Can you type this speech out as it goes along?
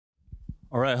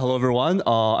All right, hello everyone.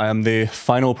 I am the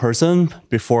final person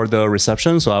before the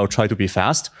reception, so I'll try to be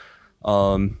fast.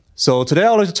 So today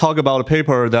I'd like to talk about a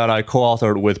paper that I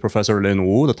co-authored with Professor Lin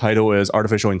Wu. The title is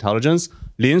Artificial Intelligence,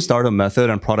 Lean Startup Method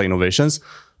and Product Innovations.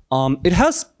 It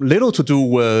has little to do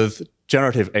with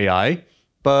generative AI,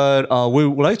 but we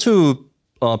would like to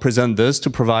present this to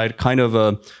provide kind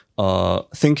of a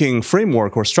thinking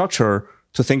framework or structure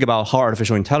to think about how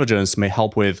artificial intelligence may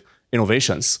help with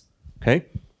innovations. Okay.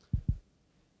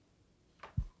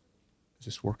 Is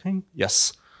this working?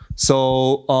 Yes.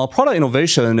 So product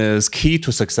innovation is key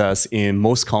to success in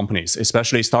most companies,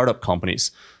 especially startup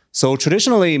companies. So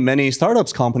traditionally, many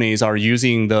startups companies are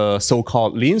using the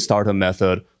so-called lean startup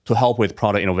method to help with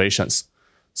product innovations.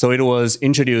 So it was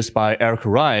introduced by Eric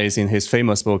Ries in his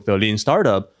famous book, The Lean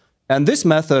Startup. And this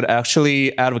method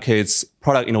actually advocates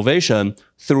product innovation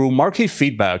through market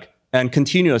feedback and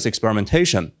continuous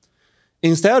experimentation.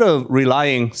 Instead of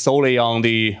relying solely on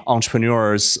the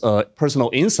entrepreneur's personal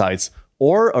insights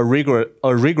or a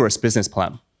rigorous business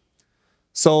plan.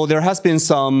 So there has been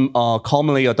some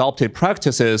commonly adopted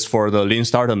practices for the lean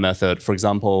startup method. For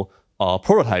example,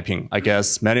 prototyping. I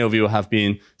guess many of you have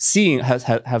been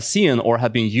have seen or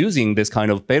have been using this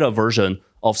kind of beta version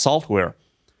of software.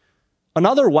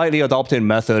 Another widely adopted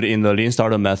method in the lean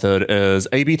startup method is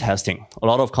A/B testing. A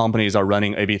lot of companies are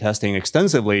running A/B testing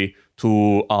extensively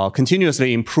to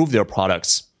continuously improve their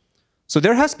products. So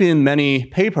there has been many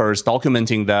papers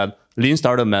documenting that lean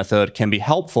startup method can be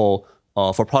helpful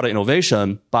for product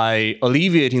innovation by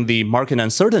alleviating the market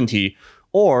uncertainty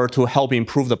or to help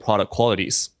improve the product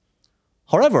qualities.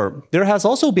 However, there has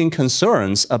also been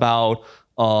concerns about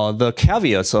the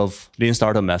caveats of lean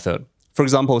startup method. For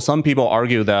example, some people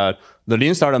argue that the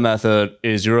lean startup method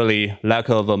is really lack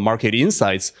of market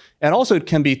insights, and also it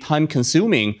can be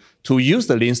time-consuming to use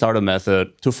the lean startup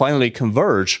method to finally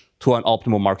converge to an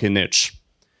optimal market niche.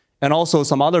 And also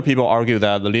some other people argue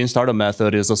that the lean startup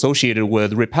method is associated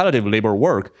with repetitive labor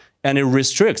work, and it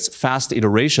restricts fast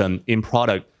iteration in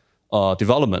product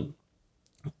development.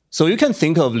 So you can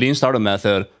think of lean startup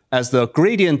method as the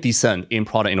gradient descent in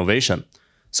product innovation.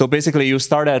 So basically, you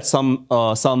start at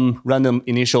some random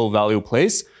initial value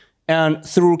place, and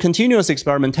through continuous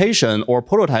experimentation or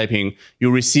prototyping, you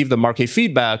receive the market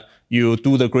feedback, you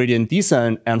do the gradient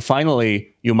descent, and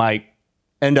finally, you might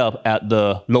end up at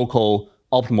the local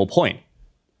optimal point.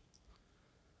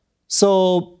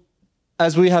 So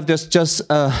as we have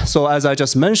as I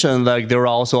just mentioned, like there are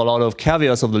also a lot of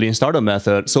caveats of the lean startup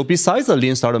method. So besides the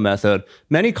lean startup method,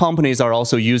 many companies are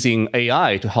also using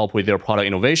AI to help with their product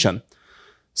innovation.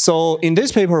 So in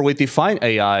this paper, we define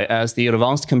AI as the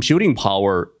advanced computing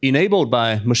power enabled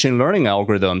by machine learning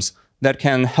algorithms that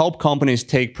can help companies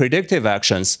take predictive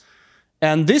actions.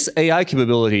 And this AI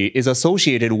capability is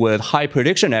associated with high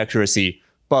prediction accuracy,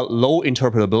 but low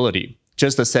interpretability.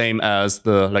 Just the same as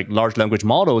the large language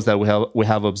models that we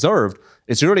have observed.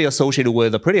 It's really associated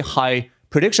with a pretty high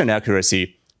prediction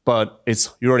accuracy, but it's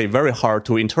really very hard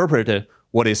to interpret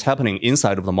what is happening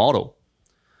inside of the model.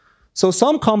 So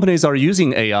some companies are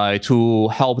using AI to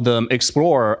help them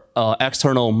explore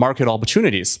external market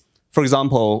opportunities. For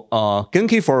example,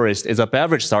 Genki Forest is a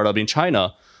beverage startup in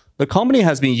China. The company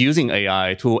has been using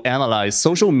AI to analyze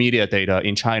social media data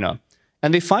in China.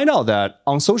 And they find out that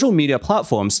on social media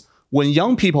platforms, when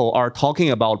young people are talking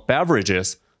about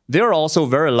beverages, they're also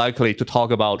very likely to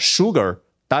talk about sugar,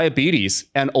 diabetes,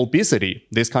 and obesity,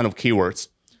 these kind of keywords.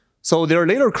 So their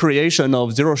later creation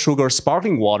of zero sugar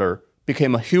sparkling water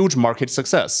became a huge market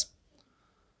success.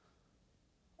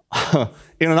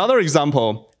 In another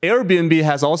example, Airbnb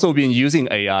has also been using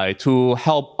AI to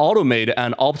help automate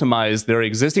and optimize their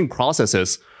existing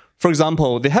processes. For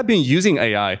example, they have been using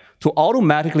AI to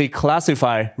automatically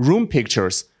classify room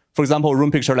pictures. For example, a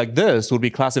room picture like this would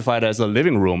be classified as a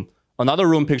living room. Another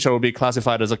room picture would be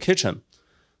classified as a kitchen.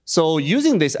 So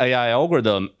using this AI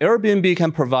algorithm, Airbnb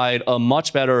can provide a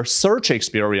much better search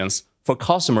experience for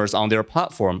customers on their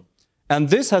platform. And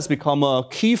this has become a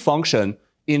key function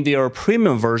in their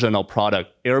premium version of product,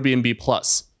 Airbnb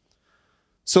Plus.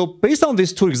 So based on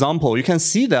these two examples, you can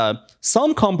see that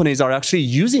some companies are actually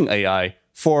using AI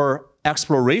for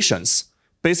explorations.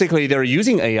 Basically, they're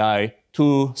using AI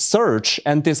to search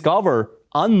and discover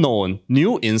unknown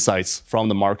new insights from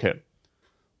the market.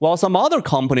 While some other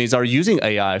companies are using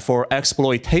AI for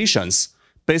exploitations.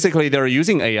 Basically, they're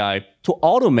using AI to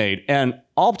automate and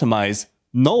optimize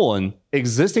known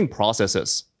existing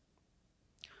processes.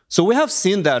 So we have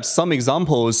seen that some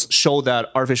examples show that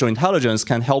artificial intelligence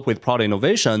can help with product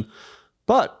innovation,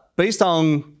 but based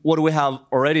on what we have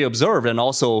already observed and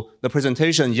also the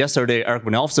presentation yesterday Eric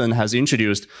Van Elfsen has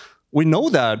introduced, we know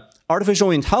that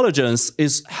artificial intelligence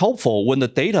is helpful when the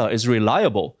data is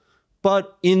reliable.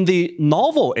 But in the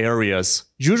novel areas,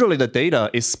 usually the data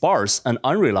is sparse and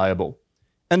unreliable.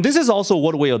 And this is also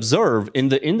what we observe in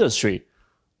the industry.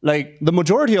 Like, the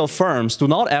majority of firms do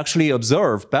not actually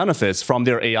observe benefits from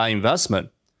their AI investment.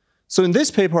 So in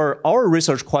this paper, our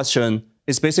research question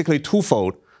is basically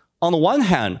twofold. On the one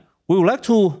hand, we would like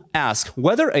to ask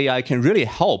whether AI can really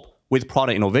help with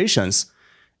product innovations.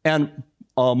 And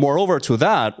moreover to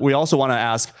that, we also want to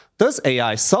ask, does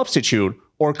AI substitute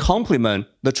or complement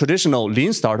the traditional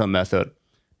lean startup method?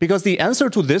 Because the answer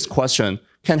to this question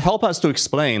can help us to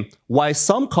explain why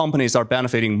some companies are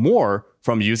benefiting more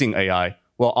from using AI,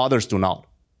 while others do not.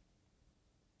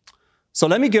 So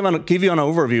let me give you an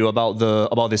overview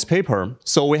about this paper.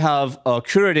 So we have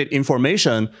curated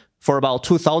information for about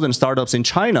 2,000 startups in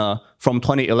China from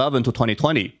 2011 to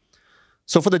 2020.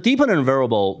 So for the dependent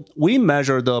variable, we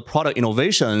measure the product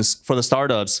innovations for the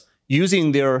startups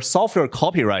using their software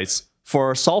copyrights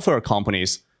for software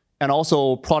companies and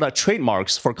also product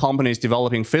trademarks for companies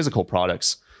developing physical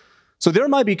products. So there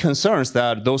might be concerns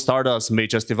that those startups may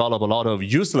just develop a lot of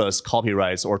useless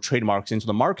copyrights or trademarks into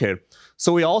the market.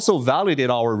 So we also validate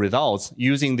our results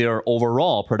using their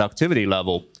overall productivity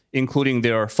level, including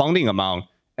their funding amount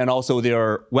and also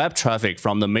their web traffic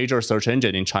from the major search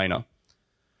engine in China.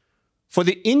 For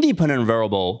the independent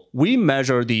variable, we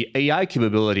measure the AI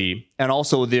capability and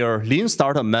also their lean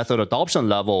startup method adoption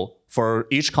level for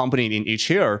each company in each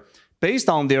year based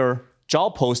on their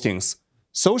job postings,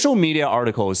 social media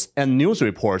articles, and news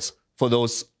reports for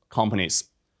those companies.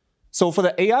 So for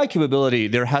the AI capability,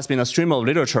 there has been a stream of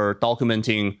literature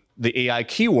documenting the AI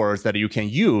keywords that you can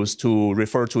use to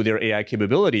refer to their AI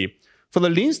capability. For the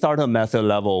lean startup method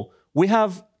level, we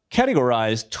have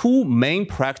categorized two main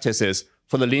practices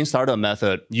for the lean startup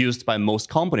method used by most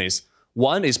companies.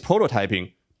 One is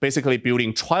prototyping, basically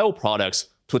building trial products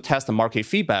to test the market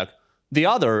feedback. The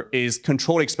other is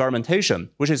controlled experimentation,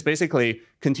 which is basically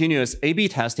continuous A/B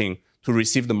testing to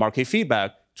receive the market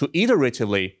feedback to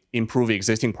iteratively improve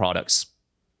existing products.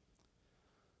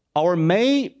 Our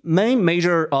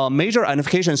major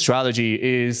identification strategy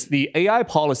is the AI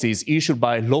policies issued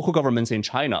by local governments in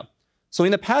China. So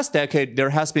in the past decade, there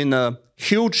has been a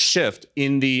huge shift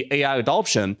in the AI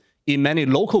adoption in many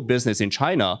local business in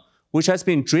China, which has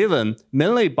been driven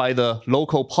mainly by the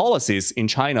local policies in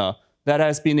China that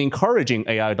has been encouraging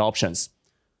AI adoptions.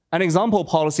 An example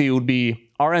policy would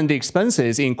be R&D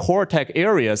expenses in core tech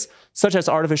areas, such as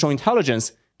artificial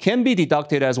intelligence, can be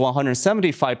deducted as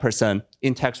 175%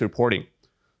 in tax reporting.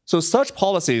 So such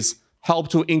policies help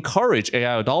to encourage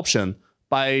AI adoption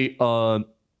by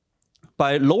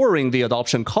lowering the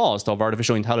adoption cost of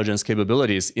artificial intelligence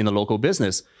capabilities in the local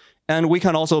business. And we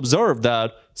can also observe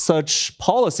that such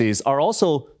policies are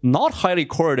also not highly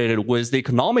correlated with the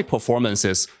economic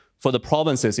performances for the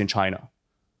provinces in China.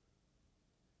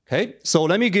 Okay, so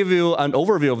let me give you an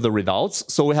overview of the results.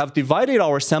 So we have divided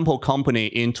our sample company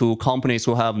into companies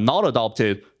who have not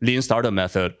adopted lean startup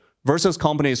method versus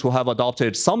companies who have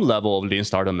adopted some level of lean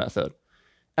startup method.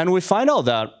 And we find out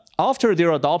that after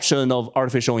their adoption of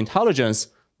artificial intelligence,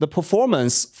 the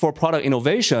performance for product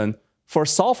innovation for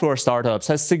software startups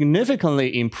has significantly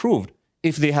improved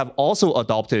if they have also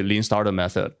adopted lean startup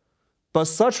method. But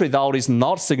such result is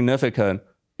not significant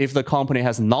if the company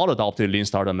has not adopted lean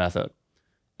startup method.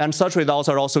 And such results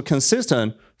are also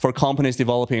consistent for companies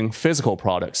developing physical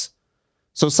products.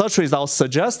 So such results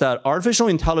suggest that artificial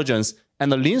intelligence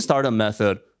and the lean startup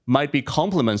method might be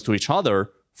complements to each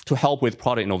other to help with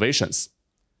product innovations.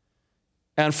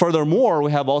 And furthermore,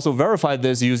 we have also verified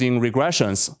this using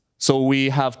regressions. So we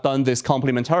have done this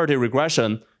complementarity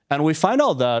regression, and we find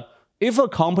out that if a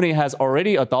company has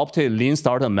already adopted lean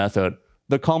startup method,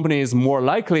 the company is more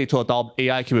likely to adopt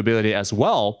AI capability as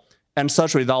well. And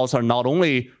such results are not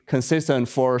only consistent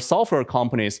for software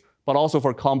companies, but also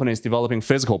for companies developing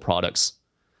physical products.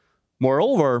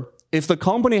 Moreover, if the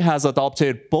company has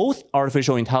adopted both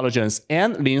artificial intelligence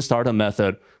and lean startup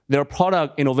method, their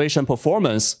product innovation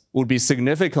performance would be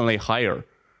significantly higher.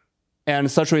 And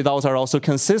such results are also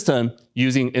consistent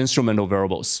using instrumental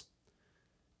variables.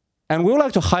 And we would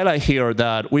like to highlight here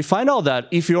that we find out that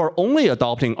if you are only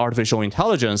adopting artificial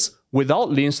intelligence without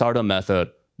lean startup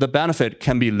method, the benefit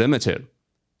can be limited.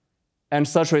 And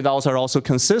such results are also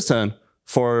consistent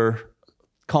for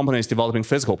companies developing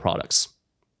physical products.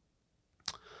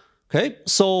 Okay,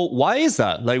 so why is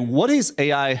that? Like, what is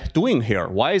AI doing here?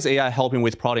 Why is AI helping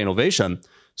with product innovation?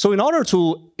 So in order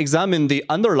to examine the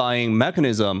underlying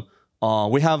mechanism,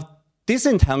 we have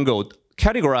disentangled,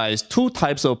 categorized two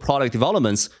types of product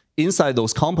developments inside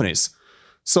those companies.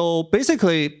 So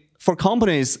basically, for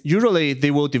companies, usually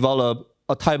they will develop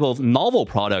a type of novel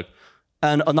product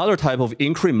and another type of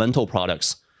incremental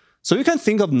products. So you can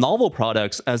think of novel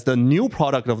products as the new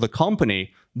product of the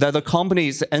company that the company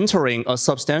is entering a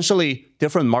substantially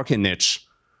different market niche.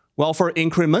 While for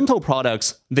incremental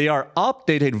products, they are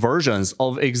updated versions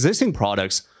of existing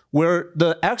products where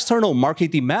the external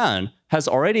market demand has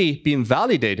already been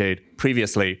validated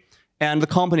previously, and the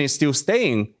company is still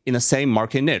staying in the same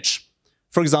market niche.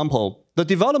 For example, the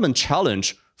development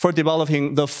challenge for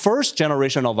developing the first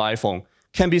generation of iPhone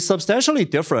can be substantially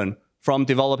different from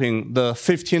developing the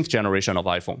 15th generation of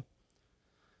iPhone.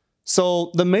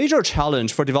 So the major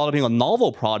challenge for developing a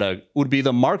novel product would be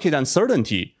the market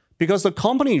uncertainty, because the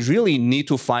company really need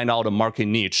to find out a market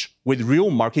niche with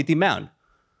real market demand.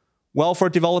 While for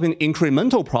developing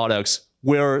incremental products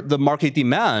where the market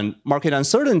demand, market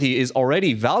uncertainty is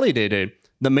already validated,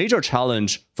 the major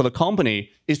challenge for the company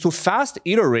is to fast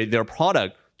iterate their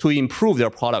product to improve their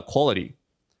product quality.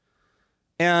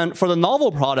 And for the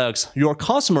novel products, your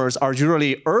customers are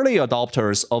usually early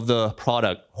adopters of the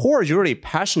product who are usually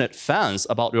passionate fans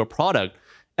about your product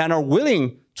and are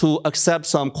willing to accept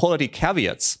some quality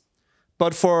caveats.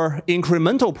 But for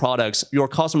incremental products, your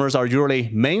customers are usually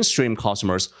mainstream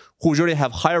customers who usually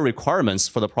have higher requirements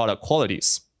for the product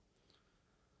qualities.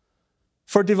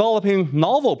 For developing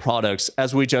novel products,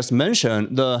 as we just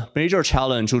mentioned, the major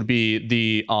challenge would be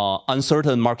the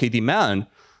uncertain market demand.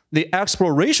 The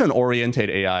exploration-oriented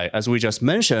AI, as we just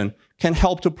mentioned, can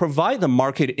help to provide the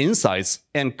market insights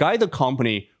and guide the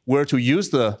company where to use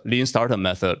the lean startup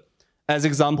method. As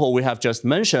example, we have just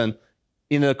mentioned,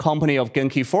 in the company of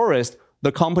Genki Forest,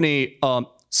 the company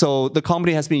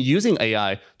has been using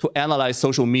AI to analyze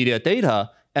social media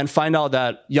data and find out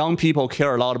that young people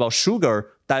care a lot about sugar,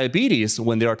 diabetes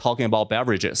when they are talking about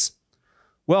beverages.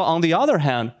 Well, on the other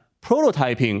hand,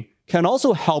 prototyping can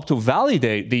also help to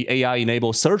validate the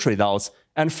AI-enabled search results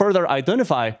and further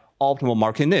identify optimal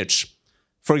market niche.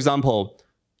 For example,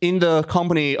 in the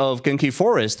company of Genki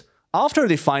Forest, after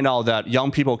they find out that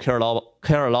young people care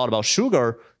a lot about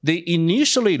sugar, they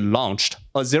initially launched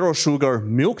a zero-sugar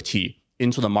milk tea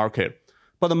into the market.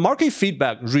 But the market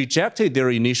feedback rejected their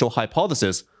initial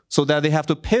hypothesis, so that they have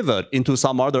to pivot into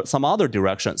some other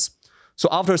directions. So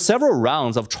after several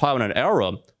rounds of trial and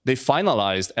error, they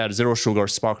finalized at zero-sugar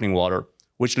sparkling water,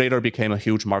 which later became a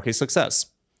huge market success.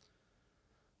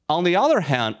 On the other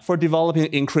hand, for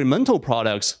developing incremental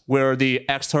products where the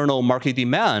external market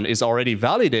demand is already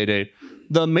validated,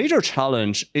 the major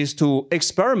challenge is to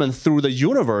experiment through the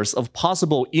universe of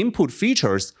possible input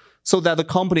features so that the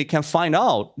company can find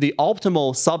out the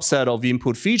optimal subset of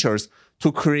input features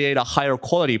to create a higher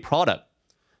quality product.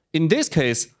 In this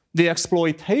case, the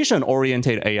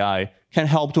exploitation-oriented AI can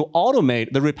help to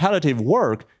automate the repetitive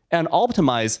work and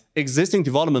optimize existing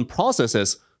development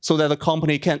processes so that the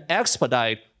company can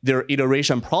expedite their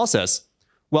iteration process,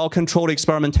 while controlled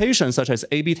experimentation such as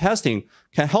A/B testing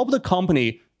can help the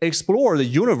company explore the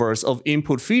universe of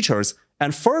input features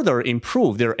and further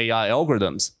improve their AI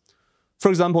algorithms. For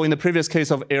example, in the previous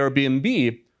case of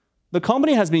Airbnb, the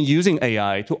company has been using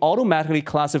AI to automatically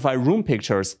classify room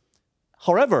pictures.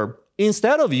 However,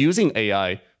 instead of using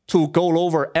AI to go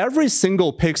over every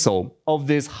single pixel of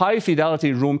these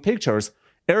high-fidelity room pictures,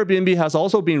 Airbnb has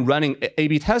also been running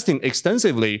A/B testing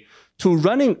extensively to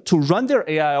run their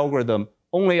AI algorithm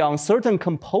only on certain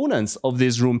components of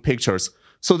these room pictures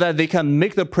so that they can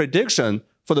make the prediction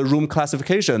for the room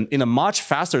classification in a much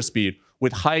faster speed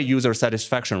with high user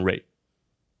satisfaction rate.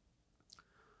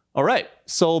 All right,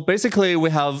 so basically we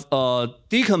have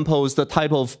decomposed the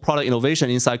type of product innovation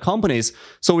inside companies.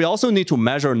 So we also need to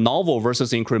measure novel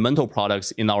versus incremental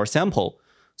products in our sample.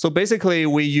 So basically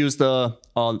we use the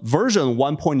version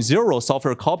 1.0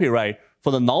 software copyright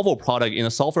for the novel product in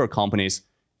the software companies.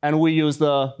 And we use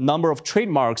the number of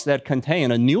trademarks that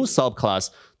contain a new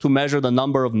subclass to measure the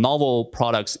number of novel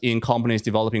products in companies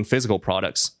developing physical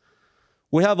products.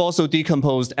 We have also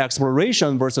decomposed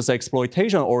exploration versus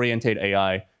exploitation-oriented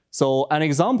AI. So an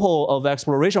example of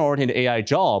exploration-oriented AI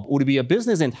job would be a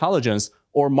business intelligence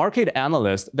or market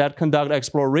analyst that conduct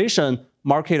exploration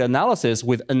market analysis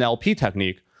with NLP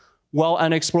technique, while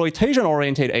an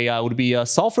exploitation-oriented AI would be a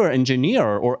software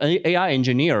engineer or AI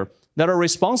engineer that are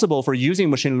responsible for using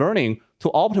machine learning to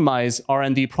optimize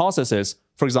R&D processes,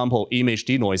 for example, image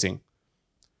denoising.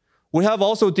 We have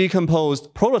also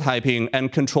decomposed prototyping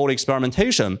and controlled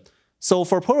experimentation. So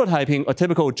for prototyping, a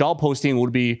typical job posting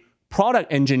would be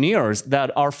product engineers that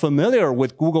are familiar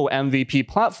with Google MVP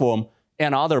platform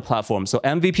and other platforms. So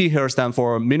MVP here stands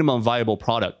for minimum viable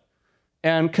product.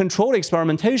 And controlled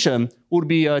experimentation would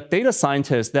be a data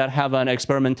scientist that have an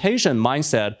experimentation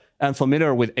mindset and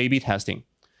familiar with A/B testing.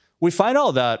 we find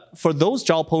out that for those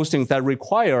job postings that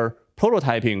require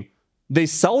prototyping, they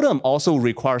seldom also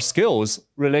require skills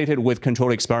related with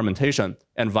controlled experimentation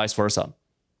and vice versa.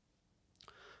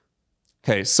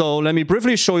 Okay, so let me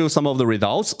briefly show you some of the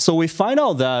results. So we find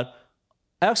out that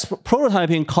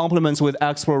prototyping complements with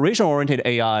exploration-oriented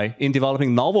AI in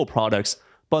developing novel products,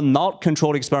 but not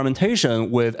controlled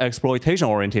experimentation with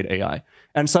exploitation-oriented AI.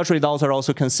 And such results are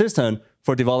also consistent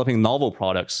for developing novel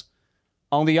products.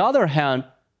 On the other hand,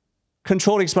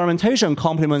 controlled experimentation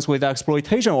complements with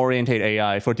exploitation-oriented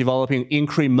AI for developing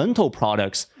incremental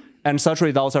products, and such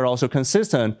results are also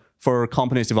consistent for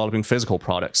companies developing physical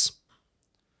products.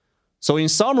 So in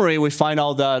summary, we find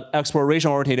out that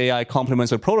exploration-oriented AI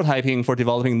complements with prototyping for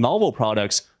developing novel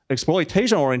products.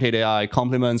 Exploitation-oriented AI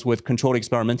complements with controlled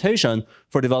experimentation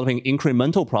for developing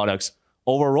incremental products.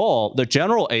 Overall, the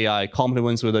general AI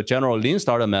complements with the general lean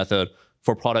startup method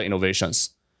for product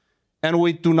innovations. And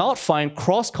we do not find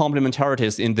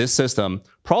cross-complementarities in this system,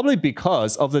 probably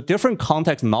because of the different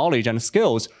context knowledge and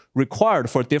skills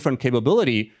required for different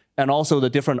capability, and also the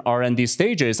different R&D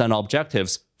stages and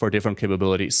objectives for different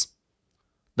capabilities.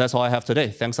 That's all I have today.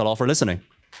 Thanks a lot for listening.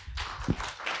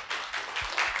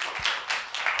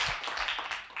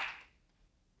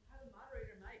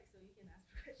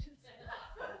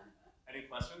 Any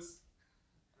questions?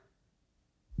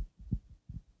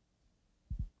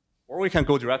 Or we can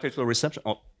go directly to the reception.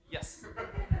 Oh, yes.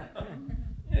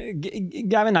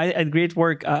 Gavin, I had great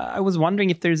work. I was wondering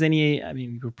if there's any, I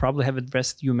mean, you probably have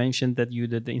addressed, you mentioned that you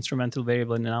did the instrumental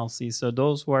variable analysis. So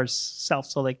those who are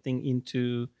self-selecting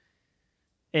into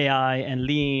AI and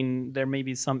lean, there may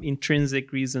be some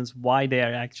intrinsic reasons why they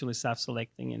are actually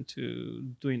self-selecting into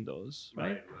doing those,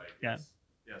 right? Right. Yeah.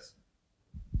 Yes.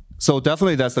 So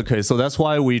definitely that's the case. So that's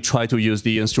why we try to use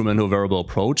the instrumental variable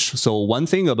approach. So one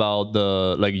thing about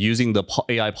using the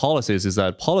AI policies is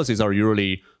that policies are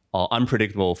usually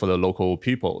unpredictable for the local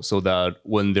people. So that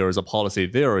when there is a policy,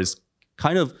 there is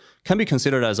kind of can be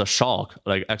considered as a shock,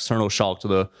 like external shock to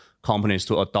the companies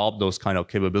to adopt those kind of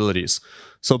capabilities.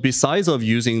 So besides of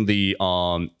using the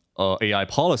AI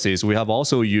policies, we have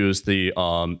also used the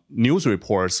news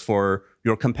reports for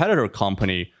your competitor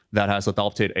company that has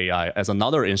adopted AI as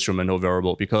another instrumental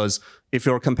variable. Because if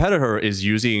your competitor is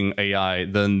using AI,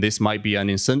 then this might be an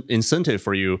incentive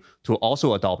for you to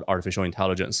also adopt artificial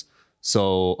intelligence.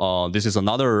 So this is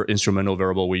another instrumental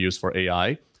variable we use for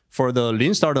AI. For the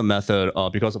lean startup method,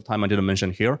 because of time I didn't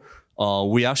mention here,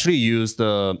 we actually use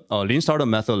the lean startup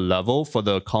method level for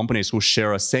the companies who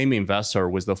share a same investor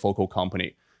with the focal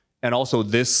company. And also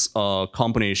this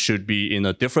company should be in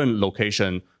a different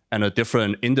location and a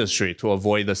different industry to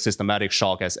avoid the systematic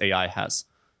shock as AI has.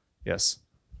 Yes.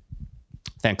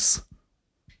 Thanks.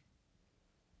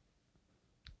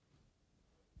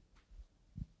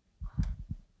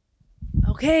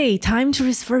 Okay, time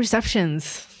for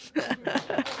receptions.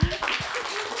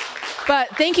 But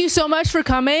thank you so much for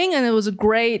coming, and it was a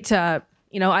great, I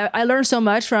learned so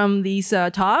much from these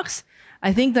talks.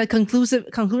 I think the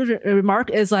conclusion remark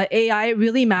is like AI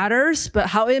really matters, but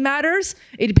how it matters,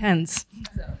 it depends.